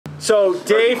So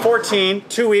day 14,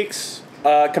 2 weeks,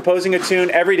 composing a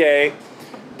tune every day.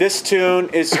 This tune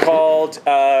is called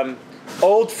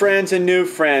Old Friends and New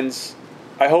Friends.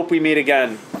 I hope we meet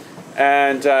again.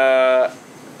 And La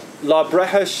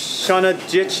Breha Shana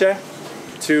Jitche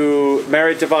to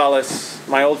Mary Davalis,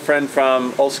 my old friend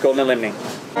from Old School Nalimni.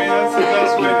 I mean, that's the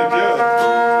best way to do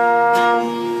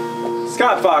it.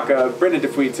 Scott Vocca, Breandan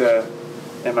Faoite,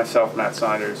 and myself, Matt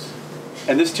Saunders.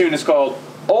 And this tune is called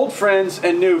Old Friends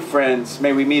and New Friends,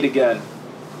 May We Meet Again.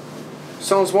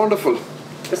 Sounds wonderful.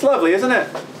 It's lovely, isn't it?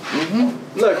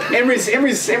 Mm-hmm. Look, Emery's, he's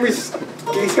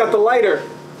got the lighter.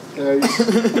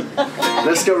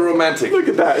 Let's go romantic. Look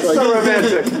at that, it's so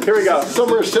romantic. Here we go.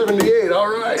 Summer '78, all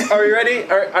right. Are you ready?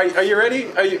 Are you ready?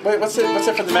 Wait, what's it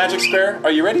for the magic spare?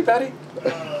 Are you ready, Betty?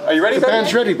 Are you ready, The Betty?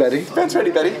 band's ready, Betty. The band's ready,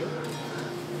 Betty.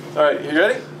 All right, you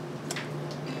ready?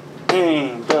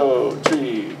 1, 2,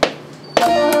 3.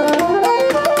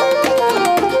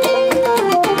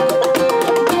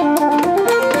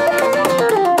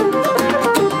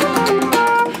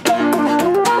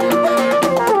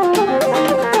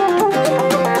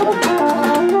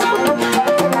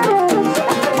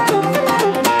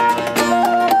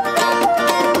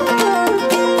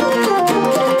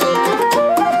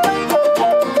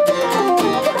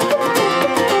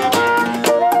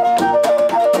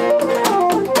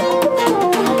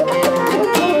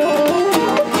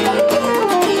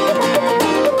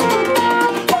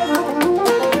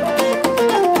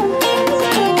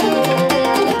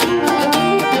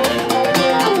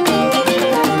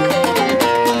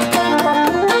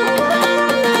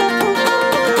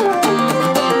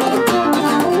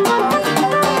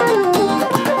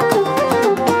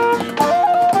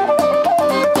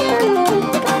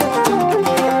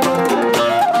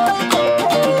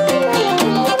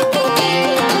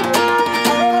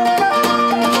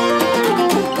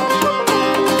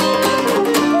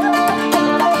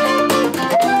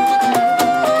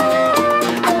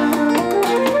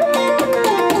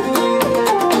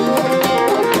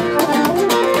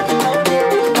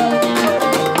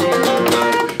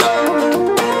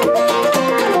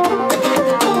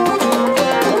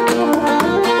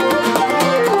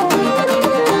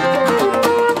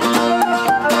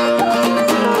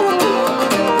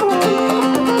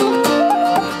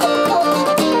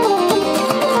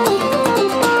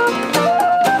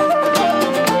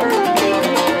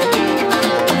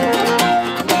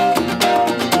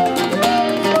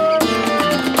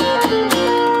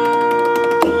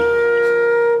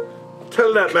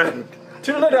 Tell that man.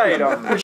 Tula